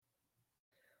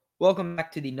Welcome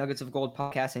back to the Nuggets of Gold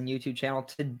podcast and YouTube channel.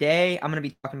 Today, I'm going to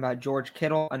be talking about George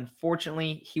Kittle.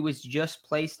 Unfortunately, he was just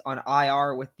placed on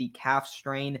IR with the calf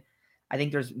strain. I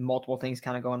think there's multiple things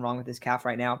kind of going wrong with his calf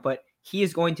right now, but he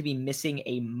is going to be missing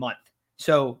a month.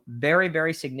 So very,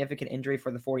 very significant injury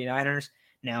for the 49ers.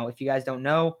 Now, if you guys don't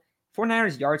know,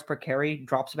 49ers yards per carry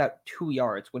drops about 2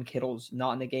 yards when Kittle's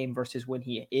not in the game versus when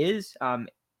he is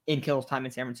in Kittle's time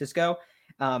in San Francisco.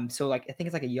 So I think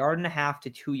it's like 1.5 to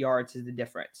 2 yards is the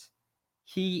difference.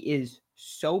 He is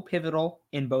so pivotal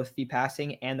in both the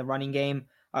passing and the running game.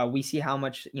 We see how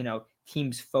much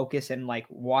teams focus and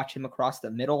watch him across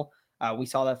the middle. We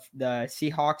saw the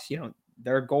Seahawks.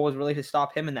 Their goal was really to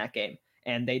stop him in that game,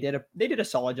 and they did a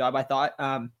solid job, I thought.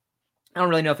 I don't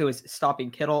really know if it was stopping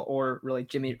Kittle or really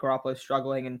Jimmy Garoppolo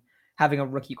struggling and having a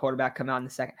rookie quarterback come out in the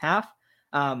second half.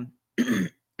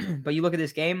 But you look at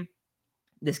this game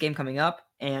coming up,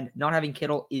 and not having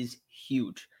Kittle is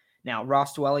huge. Now,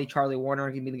 Ross Dwelley, Charlie Warner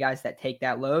are going to be the guys that take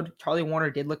that load. Charlie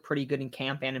Warner did look pretty good in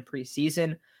camp and in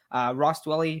preseason. Ross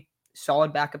Dwelley,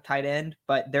 solid backup tight end,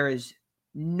 but there is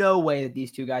no way that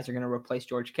these two guys are going to replace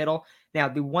George Kittle. Now,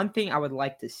 the one thing I would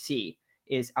like to see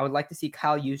is Kyle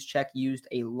Juszczyk used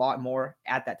a lot more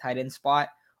at that tight end spot.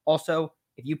 Also,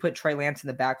 if you put Trey Lance in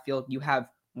the backfield, you have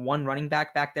one running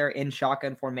back there in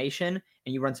shotgun formation,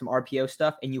 and you run some RPO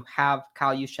stuff, and you have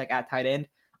Kyle Juszczyk at tight end.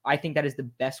 I think that is the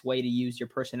best way to use your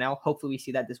personnel. Hopefully we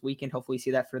see that this weekend. Hopefully we see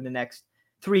that for the next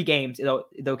 3 games,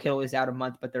 though Kittle is out a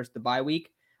month, but there's the bye week.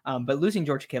 But losing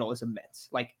George Kittle is immense.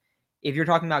 If you're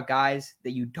talking about guys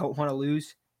that you don't want to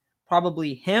lose,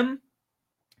 probably him,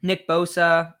 Nick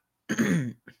Bosa,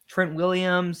 Trent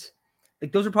Williams.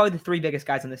 Those are probably the 3 biggest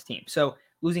guys on this team. So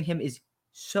losing him is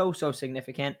so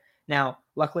significant. Now,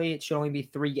 luckily, it should only be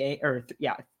 3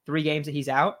 games that he's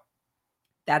out.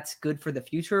 That's good for the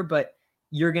future, but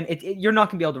you're not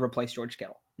gonna be able to replace George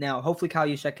Kittle. Now, hopefully, Kyle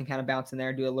Juszczyk can kind of bounce in there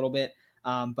and do a little bit.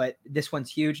 But this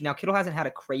one's huge. Now, Kittle hasn't had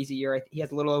a crazy year. He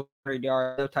has a little over 100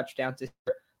 yards, no touchdowns this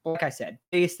year. But like I said,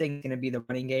 biggest thing is going to be the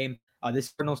running game.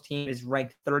 This Cardinals team is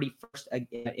ranked 31st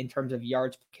in terms of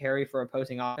yards per carry for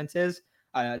opposing offenses.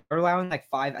 They're allowing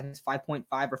 5.5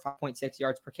 or 5.6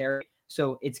 yards per carry.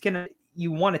 So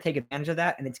you want to take advantage of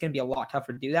that, and it's going to be a lot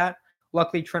tougher to do that.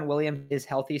 Luckily, Trent Williams is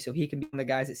healthy, so he can be one of the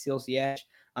guys that seals the edge.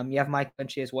 You have Mike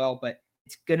Lynch as well, but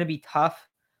it's going to be tough.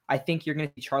 I think you're going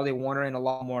to see Charlie Warner in a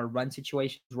lot more run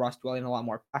situations, Ross Dwelley in a lot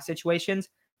more pass situations.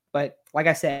 But like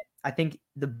I said, I think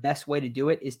the best way to do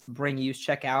it is to bring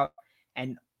Juszczyk out.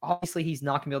 And obviously, he's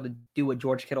not going to be able to do what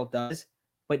George Kittle does,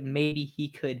 but maybe he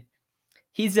could.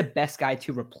 He's the best guy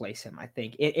to replace him, I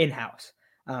think, in-house.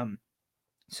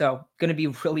 So going to be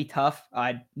really tough.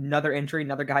 Another injury,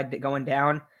 another guy going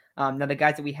down. Now, the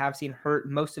guys that we have seen hurt,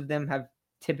 most of them have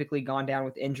typically gone down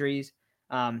with injuries.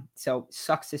 So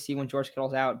sucks to see when George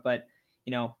Kittle's out, but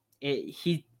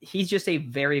he's just a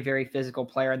very, very physical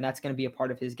player, and that's going to be a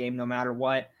part of his game no matter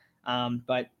what.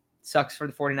 But sucks for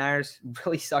the 49ers.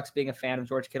 Really sucks being a fan of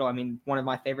George Kittle. I mean, one of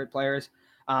my favorite players.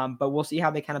 But we'll see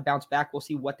how they kind of bounce back. We'll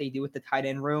see what they do with the tight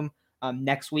end room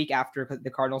next week after the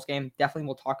Cardinals game. Definitely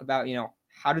we'll talk about,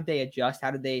 how did they adjust? How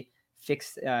did they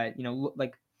fix,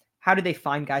 how did they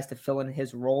find guys to fill in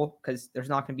his role? Because there's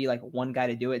not going to be one guy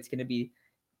to do it. It's going to be,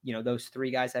 those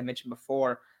 3 guys I mentioned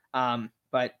before.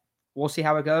 But we'll see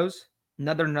how it goes.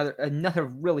 Another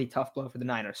really tough blow for the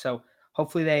Niners. So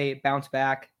hopefully they bounce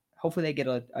back. Hopefully they get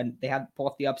pull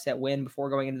off the upset win before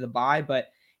going into the bye. But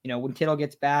when Kittle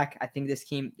gets back, I think this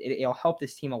team it'll help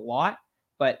this team a lot.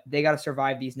 But they got to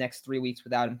survive these next 3 weeks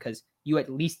without him, because you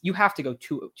have to go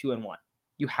 2-1.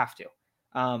 You have to.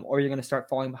 Or you're going to start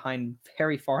falling behind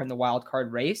very far in the wild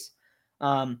card race.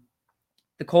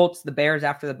 The Colts, the Bears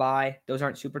after the bye, those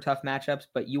aren't super tough matchups,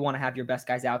 but you want to have your best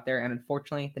guys out there. And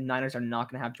unfortunately, the Niners are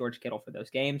not going to have George Kittle for those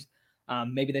games.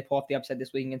 Maybe they pull off the upset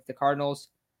this week against the Cardinals.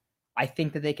 I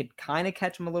think that they could kind of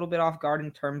catch him a little bit off guard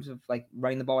in terms of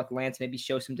running the ball with Lance, maybe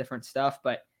show some different stuff,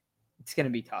 but it's going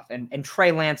to be tough. And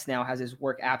Trey Lance now has his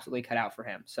work absolutely cut out for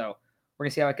him. So we're going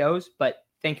to see how it goes. But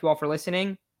thank you all for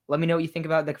listening. Let me know what you think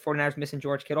about the 49ers missing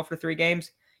George Kittle for 3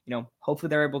 games. Hopefully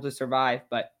they're able to survive,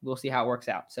 but we'll see how it works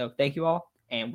out. So thank you all, and